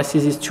say, well, I see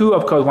these 2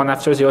 opcodes one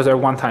after the other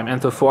one time, and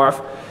so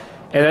forth.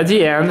 And at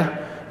the end,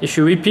 if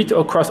you repeat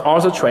across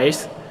all the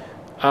trace,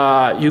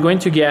 you're going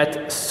to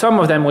get some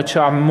of them which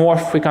are more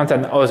frequent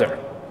than others.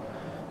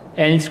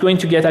 And it's going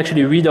to get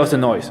actually rid of the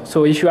noise.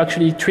 So if you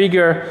actually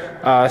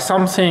trigger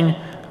something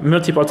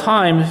multiple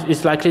times,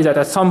 it's likely that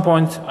at some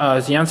point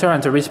the answer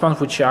and the response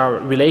which are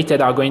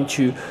related are going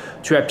to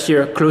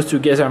appear close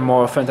together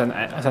more often than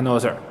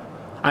others.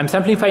 I'm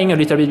simplifying a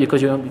little bit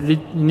because you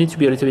need to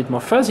be a little bit more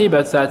fuzzy,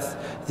 but that's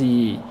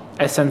the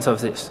essence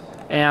of this.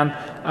 And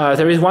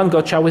there is one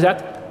gotcha with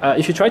that.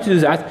 If you try to do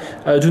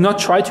that, do not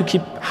try to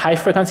keep high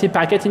frequency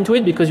packets into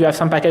it, because you have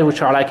some packets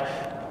which are like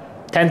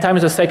 10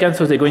 times a second,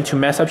 so they're going to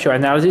mess up your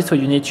analysis, so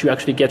you need to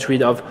actually get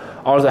rid of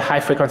all the high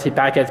frequency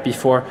packets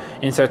before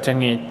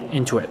inserting it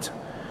into it.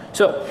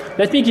 So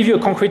let me give you a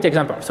concrete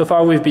example. So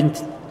far we've been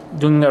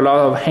doing a lot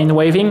of hand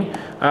waving.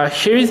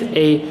 Here is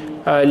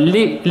a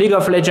League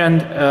of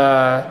Legends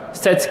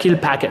set skill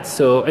packet.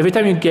 So every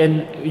time you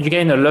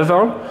gain a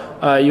level,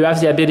 you have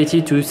the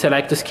ability to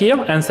select a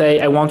skill and say,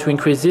 I want to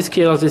increase this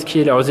skill, or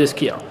this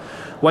skill.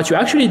 What you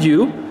actually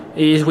do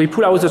is we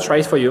pull out the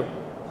trace for you.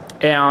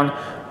 And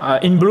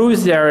in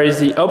blues, there is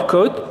the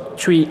opcode,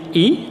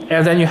 3E,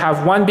 and then you have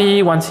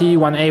 1B, 1C,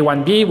 1A,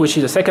 1B, which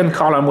is the second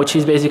column, which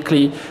is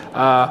basically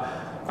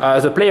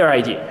the player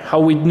ID. How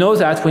we know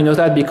that? We know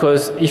that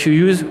because if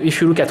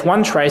you look at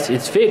one trace,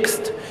 it's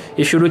fixed.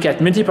 If you look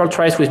at multiple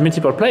trace with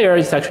multiple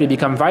players, it's actually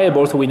become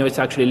variable, so we know it's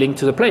actually linked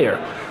to the player.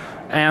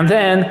 And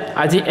then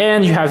at the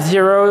end, you have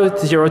 0,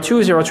 0,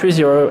 2, 0, 3,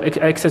 0,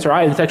 etc.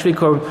 And it's actually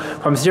come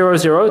from 0,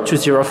 0 to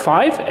 0,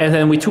 5. And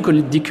then we took a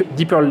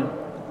deeper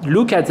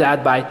look at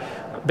that by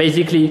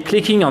basically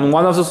clicking on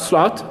one of those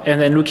slots and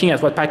then looking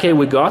at what packet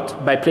we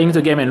got by playing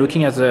the game and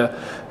looking at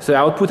the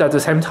output at the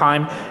same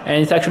time.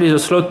 And it's actually the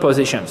slot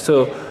position.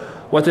 So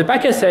what the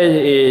packet says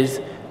is,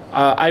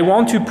 I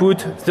want to put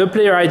the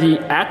player ID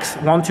X,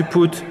 want to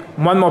put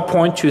one more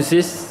point to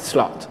this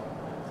slot.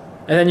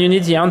 And then you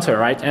need the answer,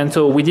 right? And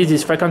so we did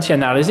this frequency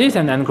analysis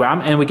and then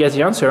gram, and we get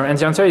the answer, and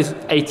the answer is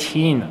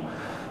 18.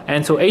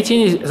 And so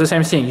 18 is the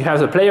same thing. You have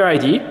the player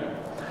ID,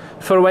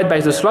 followed by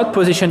the slot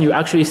position you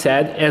actually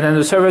said, and then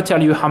the server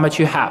tells you how much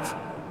you have.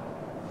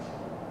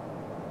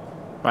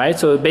 Right?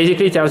 So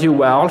basically it tells you,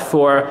 well,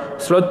 for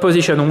slot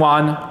position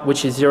 1,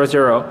 which is 0,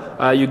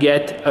 0, you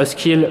get a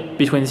skill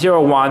between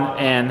 0, 1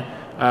 and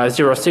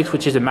 0, 6,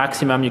 which is the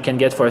maximum you can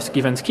get for a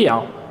given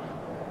skill.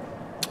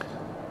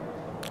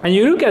 And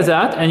you look at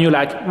that and you're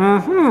like,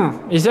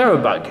 is there a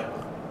bug?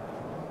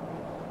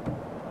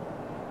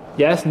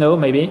 Yes, no,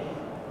 maybe?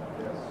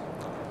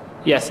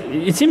 Yes,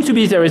 it seems to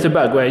be there is a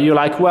bug where you're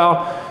like,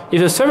 well,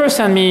 if the server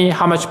sends me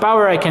how much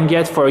power I can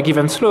get for a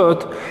given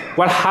slot,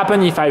 what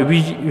happens if I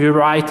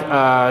rewrite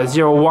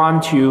 0,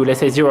 1 to,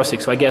 let's say, 0,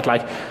 6? So I get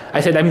like, I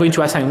said I'm going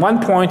to assign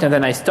 1 point, and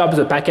then I stop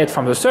the packet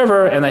from the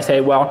server, and I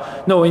say, well,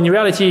 no, in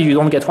reality, you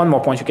don't get 1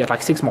 more point, you get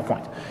like 6 more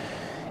points.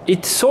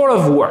 It sort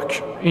of works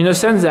in the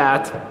sense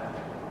that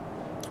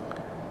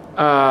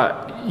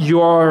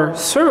your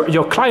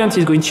client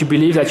is going to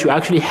believe that you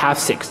actually have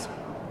 6.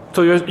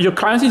 So your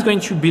client is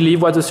going to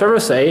believe what the server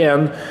say,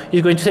 and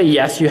he's going to say,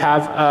 yes, you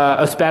have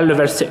a spell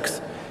level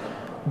 6.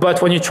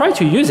 But when you try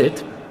to use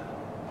it,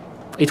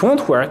 it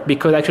won't work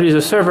because actually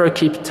the server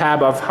keeps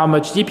tab of how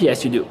much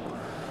DPS you do.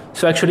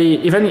 So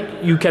actually, even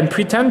you can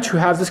pretend to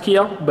have the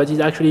skill, but it's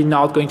actually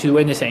not going to do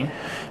anything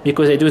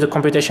because they do the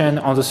computation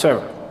on the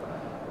server.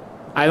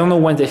 I don't know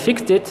when they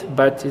fixed it,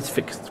 but it's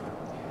fixed.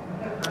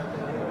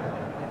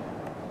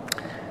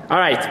 All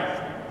right.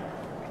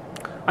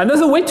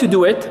 Another way to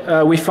do it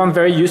we found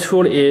very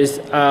useful is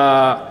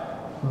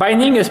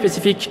binding a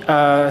specific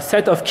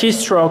set of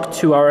keystroke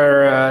to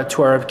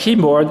our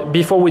keyboard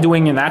before we're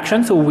doing an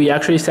action. So we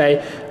actually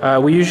say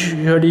we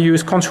usually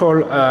use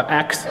Control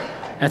X,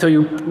 and so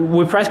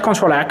we press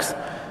Control X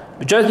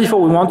just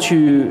before we want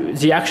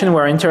the action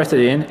we're interested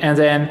in, and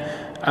then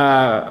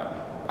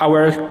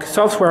our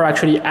software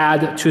actually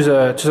add to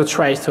the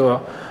trace,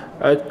 so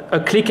a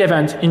click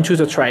event into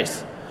the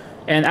trace.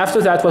 And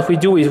after that, what we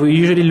do is we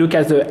usually look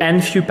at the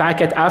end few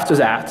packet after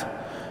that.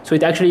 So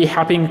it's actually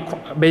helping,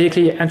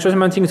 basically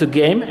instrumenting the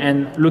game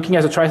and looking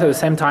at the trace at the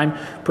same time,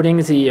 putting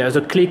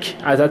the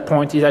click at that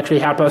point is actually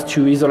help us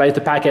to isolate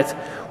the packets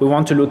we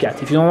want to look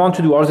at. If you don't want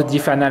to do all the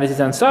diff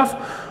analysis and stuff,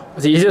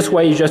 the easiest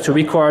way is just to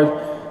record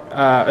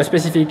a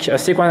specific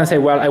sequence and say,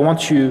 well, I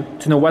want you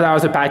to know what are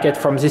the packets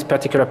from this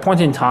particular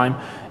point in time,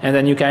 and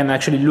then you can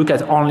actually look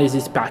at only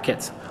these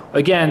packets.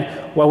 Again,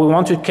 what we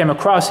want to come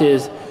across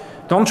is,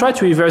 don't try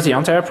to reverse the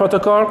entire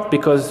protocol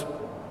because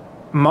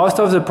most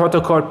of the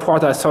protocol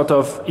ports are sort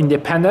of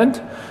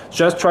independent.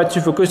 Just try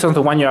to focus on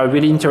the one you are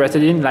really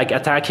interested in, like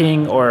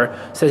attacking or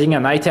setting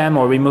an item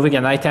or removing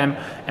an item,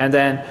 and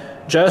then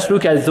just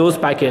look at those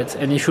packets.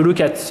 And if you look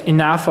at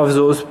enough of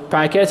those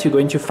packets, you're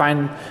going to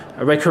find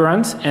a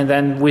recurrence, and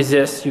then with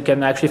this, you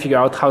can actually figure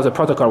out how the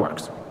protocol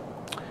works.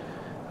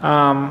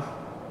 And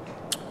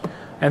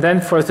then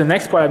for the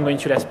next part, I'm going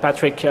to let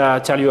Patrick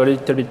tell you a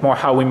little bit more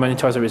how we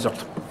monitor the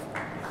result.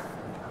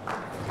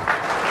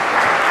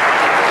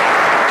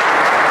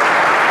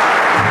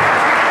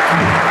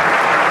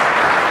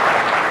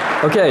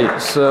 Okay,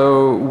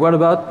 so what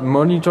about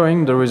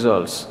monitoring the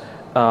results?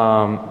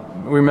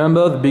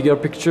 Remember, the bigger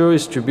picture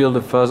is to build a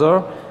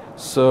fuzzer,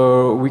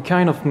 so we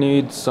kind of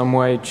need some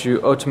way to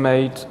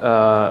automate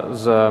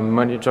the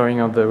monitoring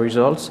of the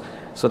results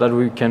so that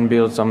we can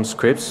build some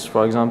scripts,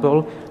 for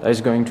example, that is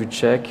going to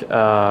check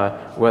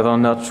whether or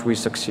not we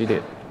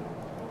succeeded.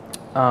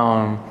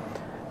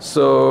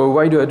 So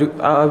how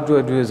do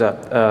I do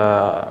that?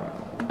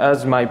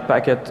 As my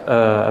packet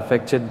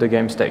affected the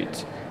game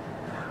state.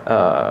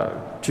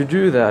 To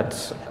do that,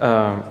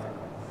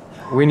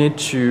 we need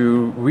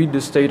to read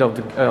the state of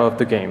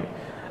the game.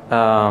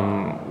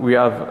 We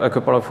have a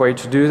couple of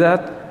ways to do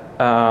that.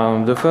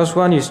 The first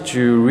one is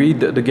to read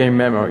the game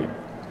memory.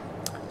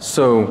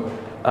 So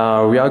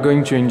we are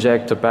going to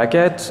inject a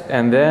packet,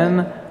 and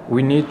then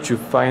we need to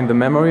find the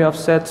memory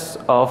offsets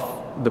of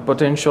the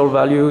potential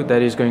value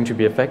that is going to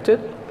be affected.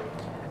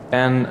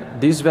 And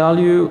this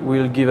value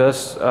will give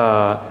us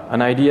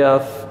an idea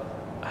of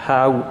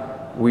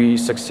how we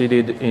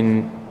succeeded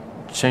in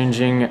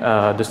changing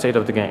the state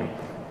of the game.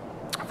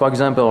 For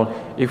example,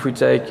 if we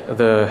take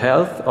the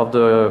health of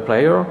the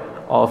player,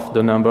 of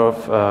the number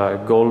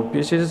of gold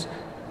pieces,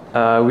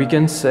 we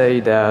can say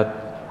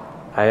that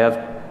I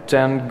have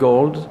 10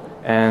 gold,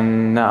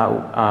 and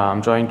now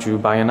I'm trying to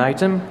buy an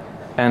item,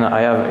 and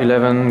I have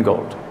 11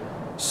 gold.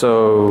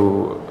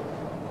 So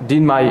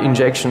did my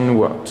injection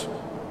work?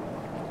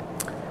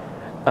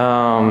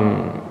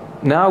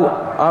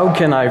 Now, how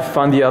can I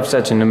find the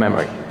offset in the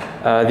memory?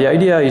 The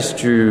idea is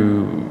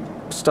to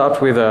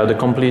start with the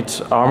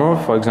complete armor,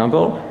 for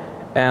example,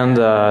 and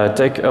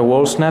take a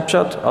whole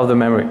snapshot of the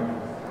memory.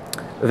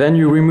 Then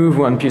you remove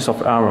one piece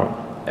of armor,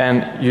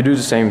 and you do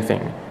the same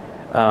thing.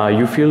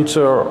 You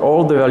filter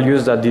all the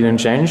values that didn't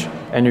change,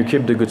 and you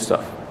keep the good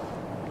stuff.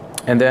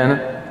 And then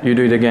you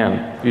do it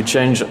again. You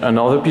change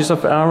another piece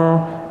of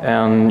armor,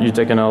 and you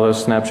take another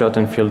snapshot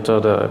and filter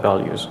the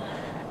values.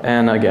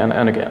 And again,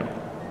 and again.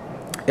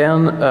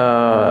 And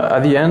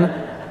at the end,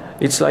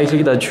 it's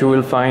likely that you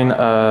will find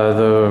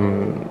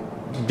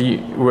the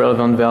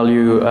relevant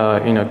value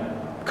in a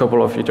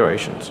couple of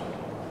iterations.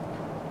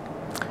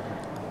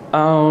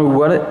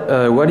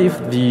 What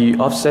if the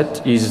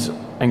offset is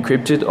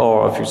encrypted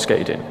or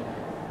obfuscated?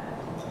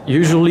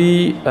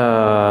 Usually,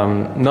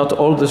 not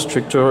all the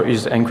structure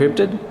is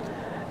encrypted.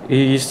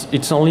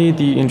 It's only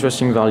the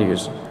interesting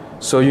values.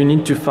 So you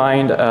need to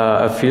find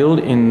a field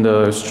in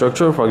the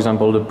structure, for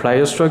example, the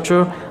player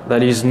structure,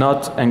 that is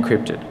not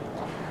encrypted.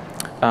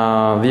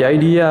 The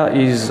idea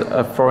is,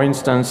 for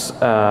instance,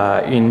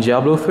 in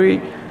Diablo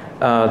 3,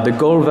 the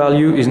goal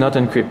value is not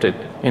encrypted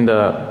in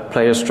the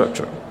player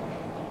structure.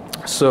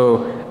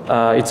 So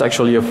it's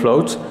actually a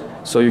float.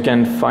 So you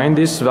can find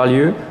this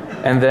value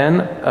and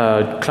then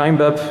climb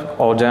up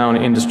or down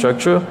in the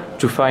structure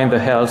to find the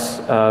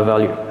health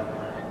value.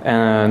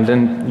 And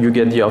then you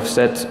get the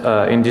offset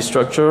in this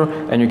structure,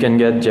 and you can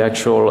get the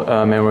actual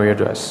memory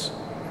address.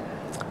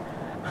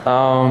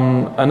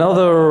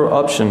 Another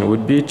option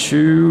would be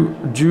to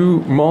do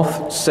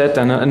both set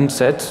and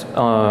unset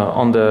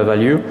on the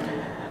value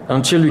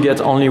until you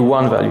get only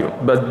one value.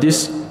 But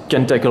this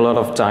can take a lot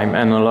of time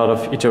and a lot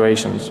of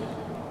iterations.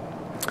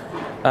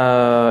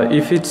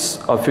 If it's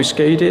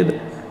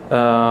obfuscated,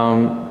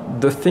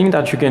 the thing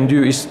that you can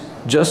do is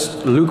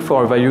just look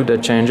for a value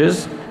that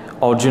changes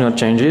or do not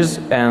changes,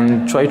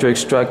 and try to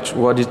extract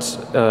what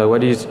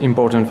is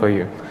important for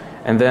you,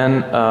 and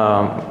then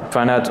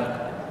find out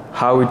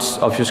how it's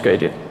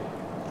obfuscated.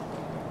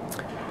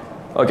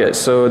 Okay,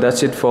 so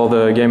that's it for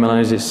the game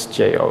analysis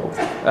TAO.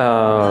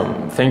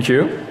 Thank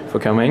you for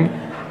coming,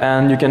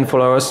 and you can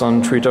follow us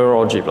on Twitter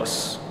or G+.